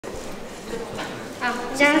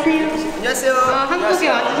안녕하세요. 안녕하세요. 한국에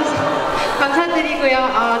와주셔서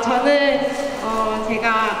감사드리고요. 저는 제가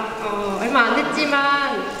얼마 안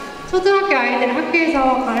됐지만 초등학교 아이들을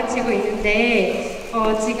학교에서 가르치고 있는데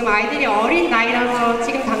지금 아이들이 어린 나이라서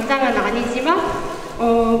지금 당장은 아니지만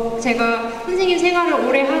제가 선생님 생활을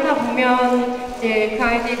오래 하다 보면 이제 그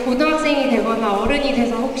아이들이 고등학생이 되거나 어른이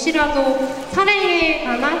돼서 혹시라도 사랑에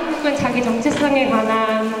관한 혹은 자기 정체성에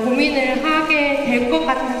관한 고민을 하게 될 것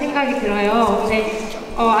같은 생각이 들어요. 근데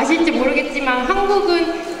아실지 모르겠지만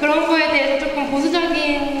한국은 그런 거에 대해서 조금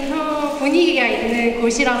보수적인 분위기가 있는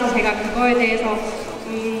곳이라서 제가 그거에 대해서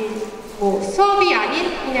뭐 수업이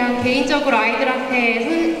아닌 그냥 개인적으로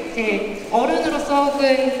아이들한테 이제 어른으로서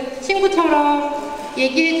혹은 친구처럼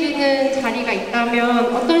얘기해주는 자리가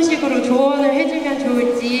있다면 어떤 식으로 조언을 해주면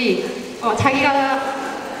좋을지 자기가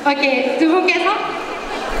이렇게 두 분께서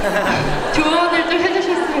조언을 좀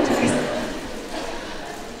해주셨으면 좋겠어요.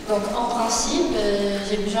 Donc en principe,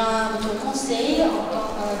 j'ai besoin de ton conseil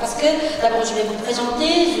parce que d'abord je vais vous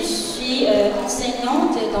présenter, je suis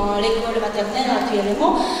enseignante dans l'école maternelle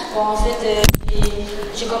actuellement. Bon, en fait,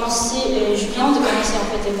 j'ai commencé, je viens de commencer en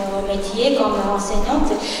fait mon métier comme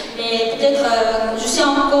enseignante, mais peut-être je suis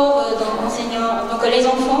encore dans enseignant. Donc les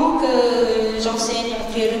enfants que j'enseigne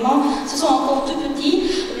actuellement, ce sont encore tout petits,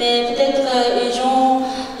 mais peut-être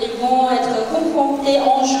ils vont être confrontés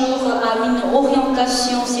un jour à une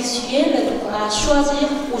orientation sexuelle, donc à choisir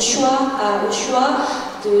au choix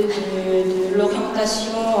de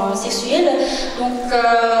l'orientation sexuelle. Donc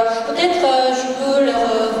peut-être je peux leur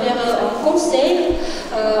faire un conseil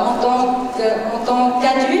en tant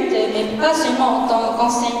qu'adulte, mais pas seulement en tant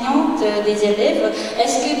qu'enseignante des élèves.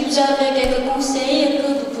 Est-ce que vous avez quelques conseils que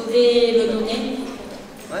vous pouvez me donner?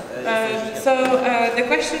 The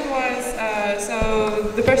question was,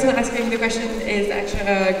 so the person asking the question is actually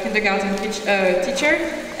a kindergarten teacher,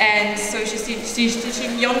 and so she's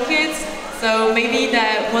teaching young kids. So maybe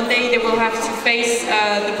that one day they will have to face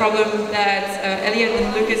the problem that Elliot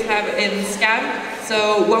and Lucas have in SCAM.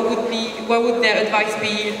 So what would their advice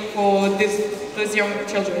be for those young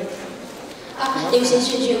children? Et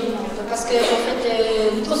aussi, parce que en fait,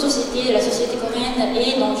 notre société, la société coréenne,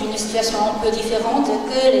 est dans une situation un peu différente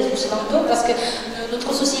que les occidentaux, parce que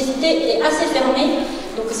notre société est assez fermée.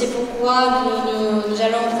 Donc c'est pourquoi nous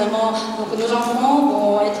allons vraiment, donc nos enfants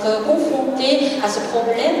vont être confrontés à ce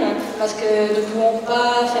problème, parce que nous ne pouvons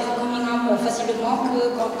pas faire coming out facilement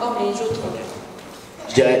comme les autres.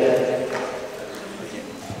 Je dirais.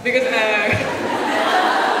 Because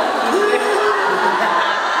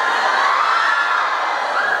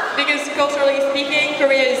culturally speaking,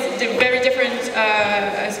 Korea is very different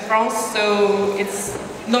as France, so it's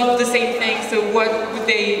not the same thing. So what would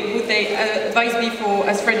they advise me for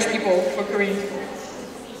as French people for Korean people?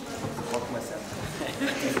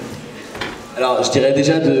 Alors, je dirais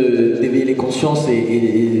déjà d'éveiller les consciences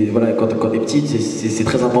et voilà, quand on est petite, c'est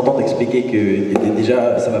très important d'expliquer que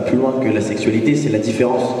déjà ça va plus loin que la sexualité, c'est la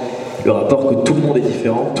différence. Le rapport que tout le monde est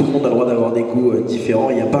différent, tout le monde a le droit d'avoir des goûts différents,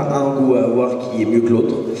 il n'y a pas un goût à avoir qui est mieux que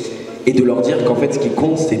l'autre. Et de leur dire qu'en fait ce qui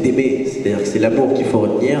compte c'est d'aimer, c'est-à-dire que c'est l'amour qu'il faut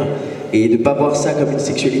retenir et de ne pas voir ça comme une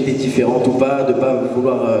sexualité différente ou pas, de ne pas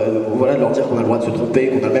vouloir voilà, de leur dire qu'on a le droit de se tromper,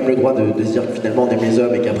 qu'on a même le droit de se dire que finalement on aime les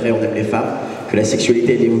hommes et qu'après on aime les femmes, que la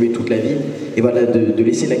sexualité elle évolue toute la vie et voilà, de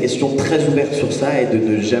laisser la question très ouverte sur ça et de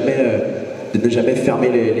ne jamais fermer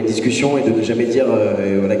les discussions et de ne jamais dire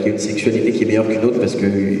voilà, qu'il y a une sexualité qui est meilleure qu'une autre parce que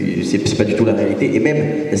c'est pas du tout la réalité. Et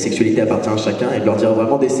même la sexualité appartient à chacun et de leur dire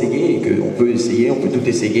vraiment d'essayer et qu'on peut essayer, on peut tout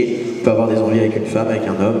essayer. On peut avoir des envies avec une femme, avec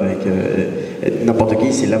un homme, avec n'importe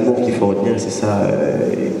qui. C'est l'amour qu'il faut retenir et c'est ça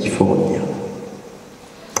qu'il faut retenir.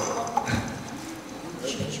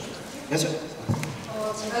 Bien sûr.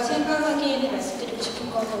 제가 생각하기에는 말씀드리고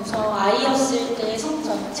싶은 건 우선 아이였을 때 성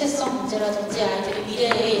정체성 문제라든지 아이들의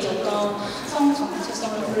미래에 이제 어떤 성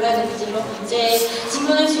정체성을 골라야 되는지 이런 문제에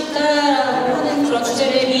직면할 수 있다라고 하는 그런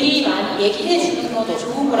주제를 미리 많이 얘기해 주는 것도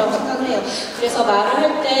좋은 거라고 생각을 해요. 그래서 말을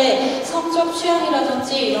할 때 성적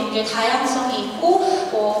취향이라든지 이런 게 다양성이 있고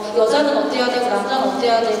뭐 여자는 어때야 되고 남자는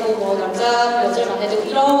어때야 되고 뭐 남자는 여자를 만나야 되고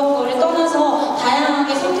이런 거를 떠나서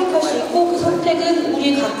다양하게 선택할 수 있고 그 선택은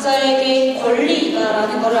우리 각자에게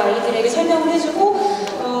권리이다라는 거를 아이들에게 설명을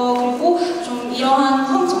해주고 그리고 좀 이러한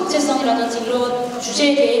성 정체성이라든지 이런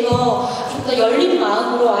주제에 대해서 좀 더 열린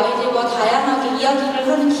마음으로 아이들과 다양하게 이야기를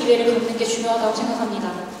하는 기회를 갖는 게 중요하다고 생각합니다.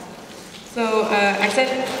 So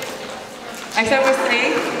Axel was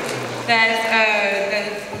saying that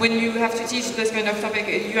when you have to teach this kind of topic,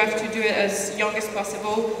 you have to do it as young as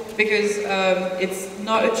possible because it's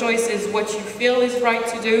not a choice, it's what you feel is right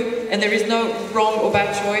to do, and there is no wrong or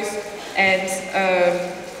bad choice. And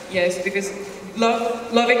yes, because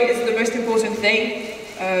loving is the most important thing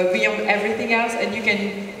beyond everything else, and you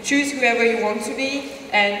can choose whoever you want to be,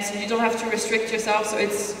 and you don't have to restrict yourself. So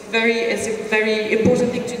it's a very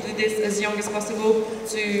important thing to do this as young as possible,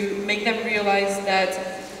 to make them realize that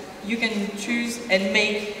you can choose and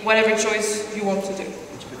make whatever choice you want to do.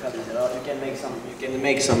 You can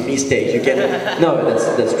make some mistake. You can no,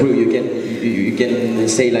 that's true. You can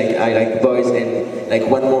say like I like boys, and like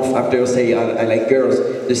 1 month after say I like girls.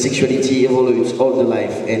 The sexuality evolves all the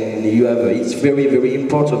life, and you have it's very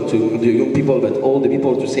important to the young people, but all the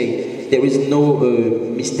people to say there is no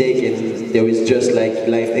mistake, and there is just like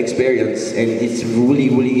life experience, and it's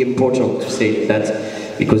really important to say that.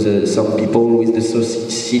 Because some people with the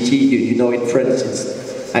society, you know, in France,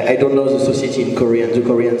 I don't know the society in Korea, the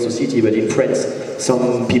Korean society, but in France,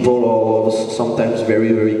 some people are sometimes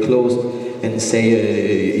very close and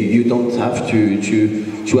say you don't have to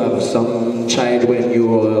have some child when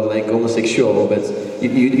you're like homosexual, but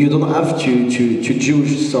you don't have to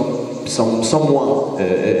judge someone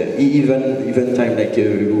even time like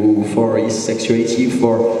for his sexuality,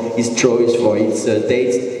 for his choice, for his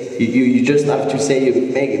dates. You just have to say,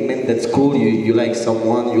 man, that's cool, you like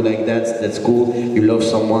someone, you like that's cool, you love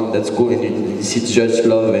someone, that's cool, and this is just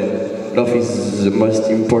love, and love is the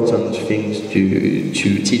most important thing to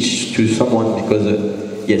teach to someone, because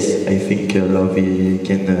yes, I think love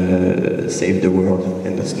can save the world,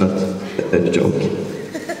 and that's not a joke.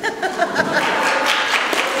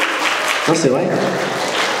 Non, c'est vrai.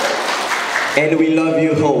 And we love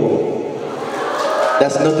you all.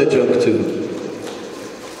 That's not a joke too.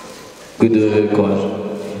 Good courage.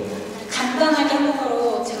 간단하게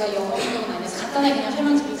한국어로 제가 영어 공부는 아니어서 간단하게 그냥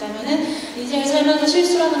설명드리자면은 인생을 살면서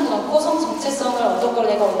실수라는 건 없고 성 정체성을 어떤 걸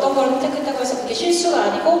내가 어떤 걸 선택했다고 해서 그게 실수가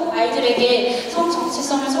아니고 아이들에게 성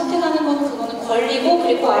정체성을 선택하는 건 그거는 권리고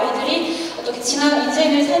그리고 아이들이 어떻게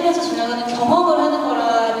인생을 살면서 지나가는 경험을 하는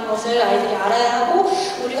거라는 것을 아이들이 알아야 하고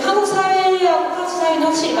우리가 한국 사회하고 프랑스 사회는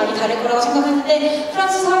확실히 많이 다를 거라고 생각하는데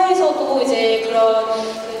프랑스 사회에서도 이제 그런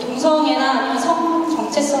동성애나 아니면 성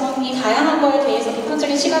정체성이 다양한 거에 대해서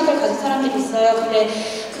비판적인 시각을 가진 사람들이 있어요. 근데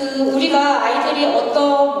우리가 아이들이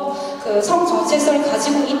어떤 성 정체성을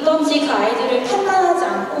가지고 있던지 그 아이들을 판단하지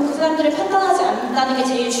않고 그 사람들을 판단하지 않는다는 게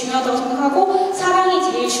제일 중요하다고 생각하고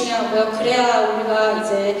사랑이 제일 중요하고요. 그래야 우리가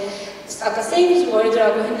이제 아까 Save the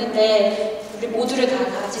World라고 했는데 우리 모두를 다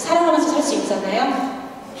같이 사랑하면서 살 수 있잖아요.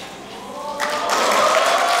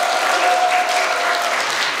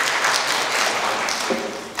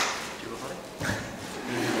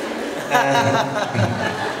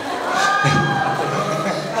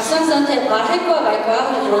 막상스한테 말할 거야 말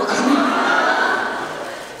거야?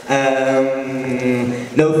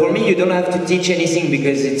 No, for me you don't have to teach anything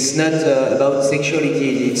because it's not about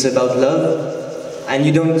sexuality, it's about love. And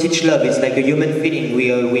you don't teach love, it's like a human feeling,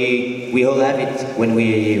 we all have it when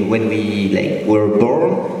we like were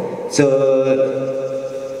born.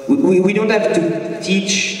 So we don't have to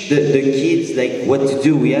teach the kids like what to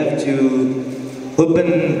do, we have to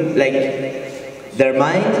open like their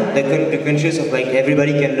mind, the conscious of like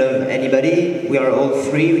everybody can love anybody, we are all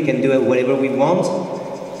free, we can do whatever we want.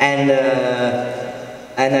 And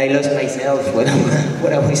I lost myself what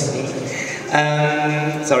I was saying.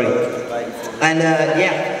 Sorry. And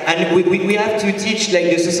yeah, and we have to teach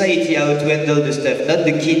like the society how to handle the stuff, not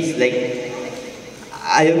the kids. Like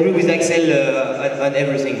I agree with Axel on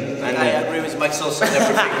everything. And I agree with Maxence on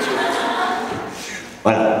everything too.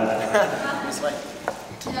 Voilà.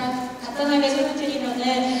 그냥 간단하게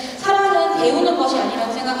설명드리면은 사랑은 배우는 것이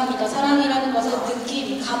아니라고 생각합니다. 사랑이라는 것은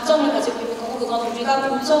느낌, 감정을 가지고 있는 거고 그건 우리가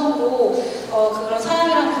본성으로 그런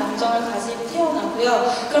사랑이라는 감정을 가지고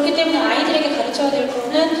태어나고요. 그렇기 때문에 아이들에게 가르쳐야 될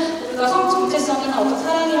거는 우리가 성 정체성이나 어떤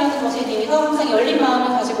사랑이라는 것에 대해서 항상 열린 마음을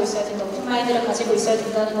가지고 있어야 된다. 오픈 마인드를 가지고 있어야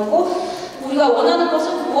된다는 거고 우리가 원하는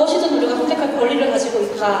것은 무엇이든 우리가 선택할 권리를 가지고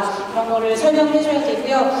있다. 이런 거를 설명을 해줘야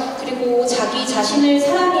되고요. 그리고 자기 자신을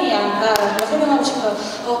사랑해야 한다라는 걸 설명하고 싶어요.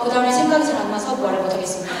 그 다음에 생각이 잘 안 나서 말을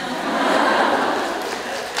못하겠습니다.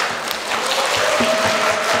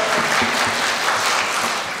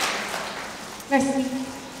 Merci.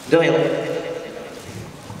 De rien.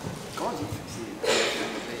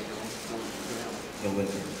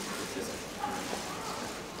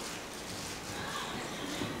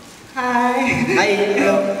 Hi. Hi.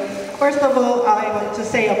 Hello. First of all, I want to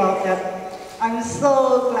say about that. I'm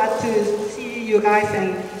so glad to see you guys,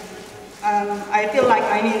 and I feel like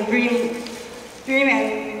I'm in dream,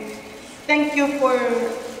 and thank you for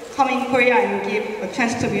coming Korea and give a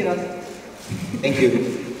chance to meet us. Thank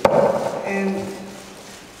you. And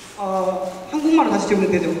한국말로 다시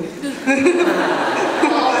주면 되죠?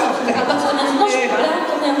 아까 전에 말을 한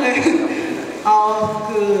거면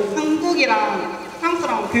그 한국에 한국이랑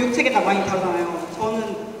프랑스랑 교육 체계가 많이 다르잖아요.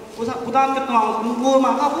 저는 고등학교 동안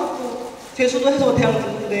공부만 하고 또 재수도 해서 대학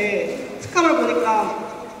갔는데 스캄을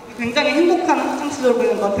보니까 굉장히 행복한 학창 시절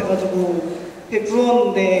보이는 것 같아가지고 되게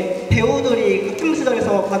부러웠는데 배우들이 학창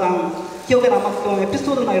시절에서 가장 기억에 남았던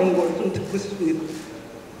에피소드나 이런 걸 좀 듣고 싶습니다.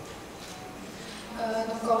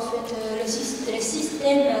 Donc en fait, les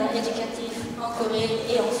systèmes éducatifs en Corée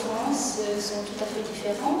et en France sont tout à fait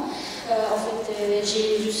différents. En fait,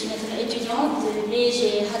 je suis maintenant étudiante, mais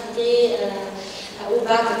j'ai raté au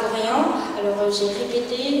bac coréen, alors j'ai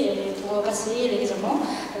répété pour passer l'examen.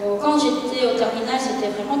 Quand j'étais au terminal,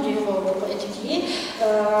 c'était vraiment dur pour étudier.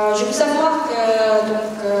 Je veux savoir que,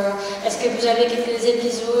 est-ce que vous avez quelques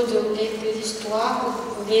épisodes ou quelques histoires que vous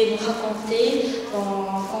pouvez nous raconter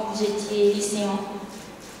quand vous étiez lycéen?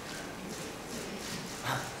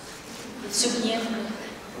 Souvenirs.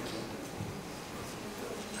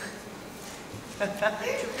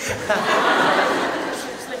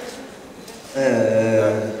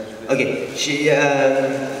 Ok.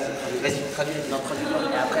 Vas-y, traduis. Non, traduis.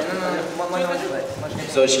 Et après, moi,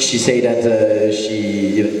 So she said that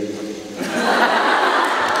she...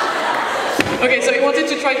 Okay, so he wanted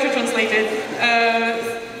to try to translate it.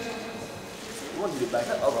 Comment on dit le bac?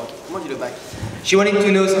 Comment on dit le bac? She wanted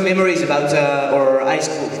to know some memories about our high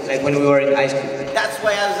school, like when we were in high school. That's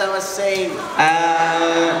why as I was saying.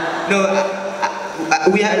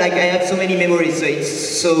 We have, like, I have so many memories,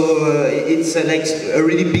 so it's like a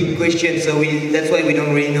really big question. So that's why we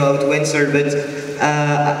don't really know how to answer. But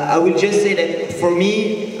I will just say that for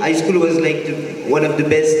me, high school was like one of the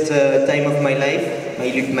best time of my life,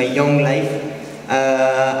 my young life.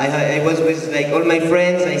 I was with like all my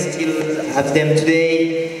friends. I still have them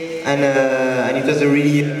today, and it was a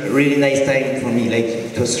really nice time for me. Like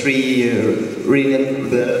it was really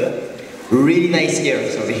nice year.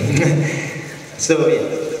 Sorry. So yeah,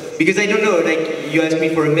 because I don't know. Like you asked me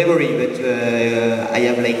for a memory, but I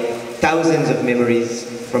have like thousands of memories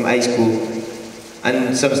from high school,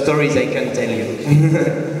 and some stories I can't tell you.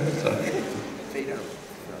 So.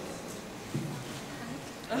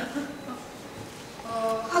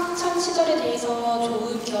 학창 시절에 대해서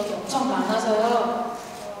좋은 기억이 엄청 많아서요.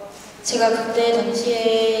 제가 그때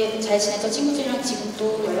당시에 잘 지냈던 친구들이랑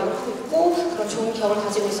지금도 연락을 하고 있고 그런 좋은 기억을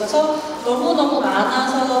가지고 있어서 너무너무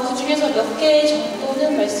많아서 그 중에서 몇 개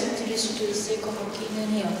정도는 말씀드릴 수도 있을 것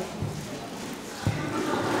같기는 해요.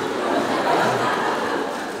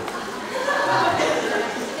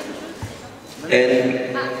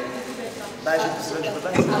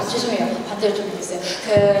 죄송해요. 반대로 좀 했어요.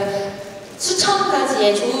 수천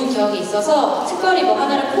가지의 좋은 기억이 있어서 특별히 뭐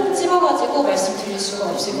하나를 꼭 집어가지고 말씀드릴 수가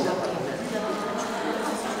없을 것 같아요.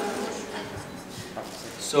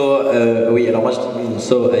 So, oui, alors moi je dis,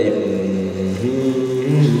 so,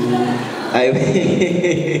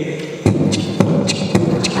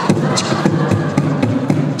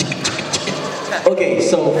 okay,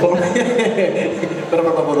 so for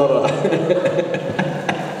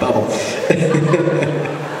pardon.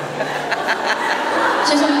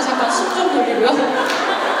 죄송해요. 잠깐 숨 좀 돌리고요.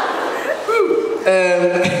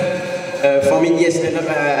 For me, yes, I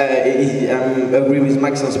agree with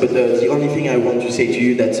Maxence, but the only thing I want to say to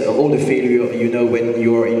you that all the failure, you know, when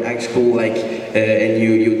you're in high school, like, and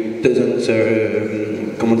you doesn't,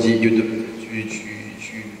 comment on dit, tu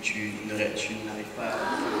n'arrives pas.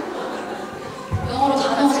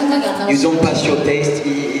 You don't pass your test.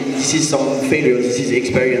 This is some failure, this is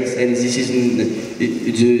experience, and this is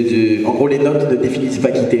en gros les notes ne définissent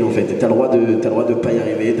pas qui t'es en fait. T'as le droit de pas y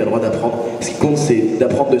arriver, t'as le droit d'apprendre. Ce qui compte c'est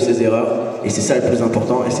d'apprendre de ses erreurs, et c'est ça le plus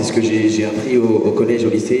important. Et c'est ce que j'ai appris au collège, au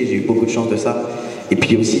lycée. J'ai eu beaucoup de chance de ça. Et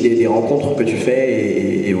puis aussi des rencontres que tu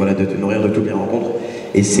fais, et voilà, de te nourrir de toutes les rencontres.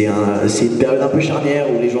 Et c'est une période un peu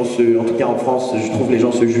charnière où les gens en tout cas en France, je trouve les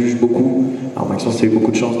gens se jugent beaucoup. Alors Maxence a eu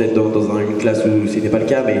beaucoup de chance d'être dans une classe où ce n'était pas le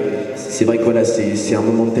cas, mais c'est vrai que voilà, c'est un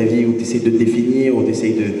moment de ta vie où tu essaies de te définir, où tu essaies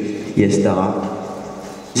de... Yes, Tara.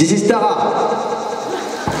 This is Tara.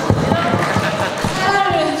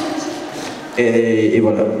 Et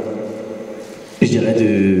voilà. Je dirais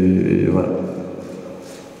voilà.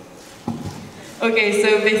 Okay, so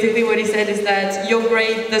basically what he said is that your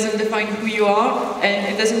grade doesn't define who you are, and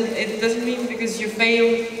it doesn't mean because you fail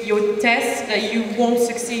your test that you won't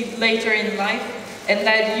succeed later in life, and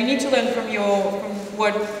that you need to learn from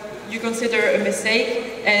what you consider a mistake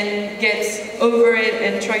and get over it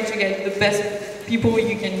and try to get the best people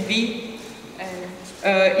you can be.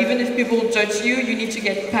 And even if people judge you, you need to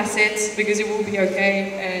get past it because it will be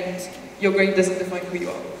okay, and your grade doesn't define who you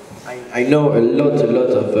are. I know a lot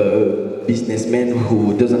of businessmen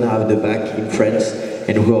who doesn't have the bac in France,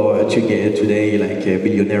 and who are today like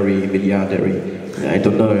milliardary. I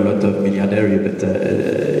don't know a lot of milliardary, but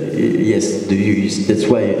yes, that's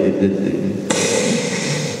why.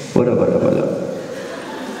 Voilà.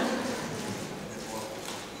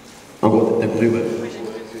 En gros, t'as compris, ouais.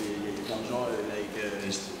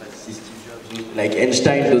 Like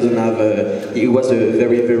Einstein doesn't have he was a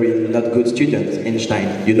very not good student, Einstein.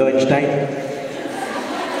 You know Einstein?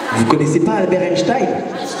 Vous connaissez pas Albert Einstein?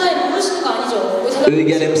 Einstein 모르시는 거 아니죠? E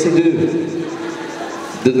égale MC2.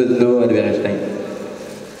 Doesn't know Albert Einstein.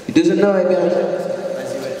 He doesn't know Albert Einstein.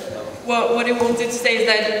 Well, what he wanted to say is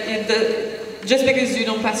that just because you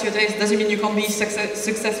don't pass your test doesn't mean you can't be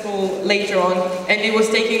successful later on. And he was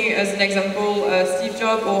taking as an example Steve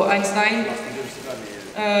Jobs or Einstein.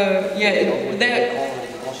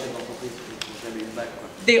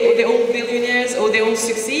 They're all billionaires or they all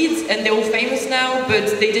succeed and they're all famous now,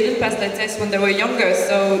 but they didn't pass that test when they were younger,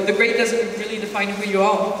 so the grade doesn't really define who you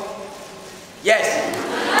are. Yes.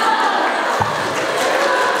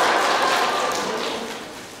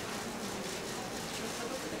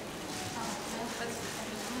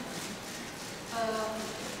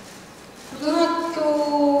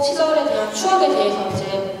 고등학교 시절에 대한 추억에 대해서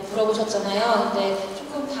이제 물어보셨잖아요. 근데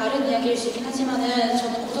조금 다른 이야기일 수 있긴 하지만은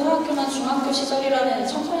저는 고등학교나 중학교 시절이라는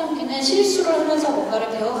청소년기는 실수를 하면서 뭔가를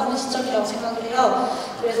배워가는 시점이라고 생각을 해요.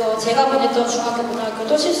 그래서 제가 보냈던 중학교,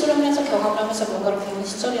 고등학교도 실수를 하면서 경험을 하면서 뭔가를 배우는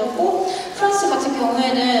시절이었고, 프랑스 같은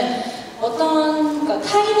경우에는 그러니까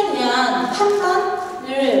타인에 대한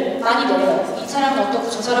판단을 많이 내려요. 이 사람은 어떻고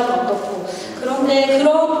저 사람은 어떻고. 그런데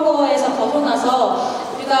그런 거에서 벗어나서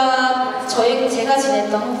제가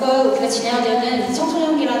지냈던 혹은 우리가 지내야 되는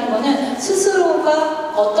청소년기라는 거는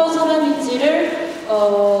스스로가 어떤 사람인지를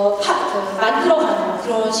만들어가는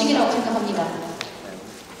그런 시기라고 생각합니다.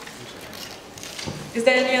 Is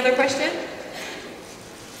there any other question?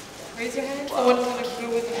 Raise your hand. Someone want to go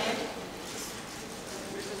with the hand?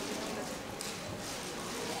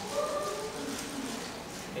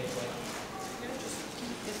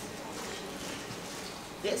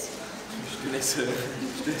 Yes. Je te laisse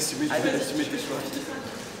assumer tes choix.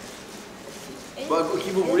 Bon,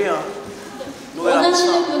 qui vous voulez, hein?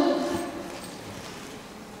 원하시는 분?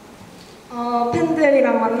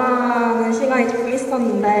 팬들이랑 만나는 시간이 조금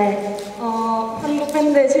있었는데 한국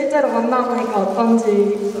팬들 실제로 만나보니까 어떤지.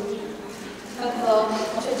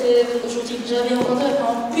 En fait, aujourd'hui, j'avais rencontré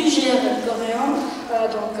plusieurs Coréens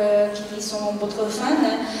qui sont votre fans.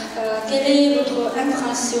 Quelle est votre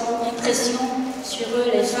impression sur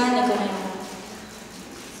les fans coréens?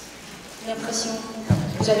 L'impression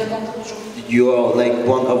que vous avez rencontré aujourd'hui. You are like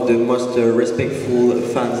one of the most respectful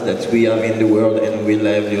fans that we have in the world, and we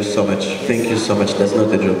love you so much. Thank you so much. That's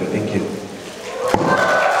not a joke. Thank you.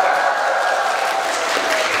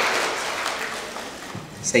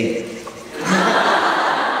 Say it.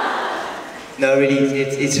 No, really,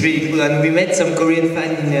 it's really cool, and we met some Korean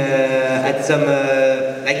fans at some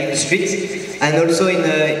like in the streets, and also in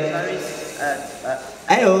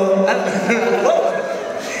hello,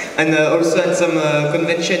 and also at some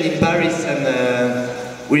convention in Paris, and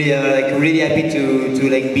we are like really happy to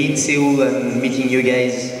like be in Seoul and meeting you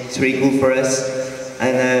guys. It's really cool for us,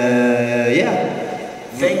 and yeah,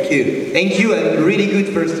 thank you, and really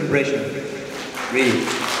good first impression, really.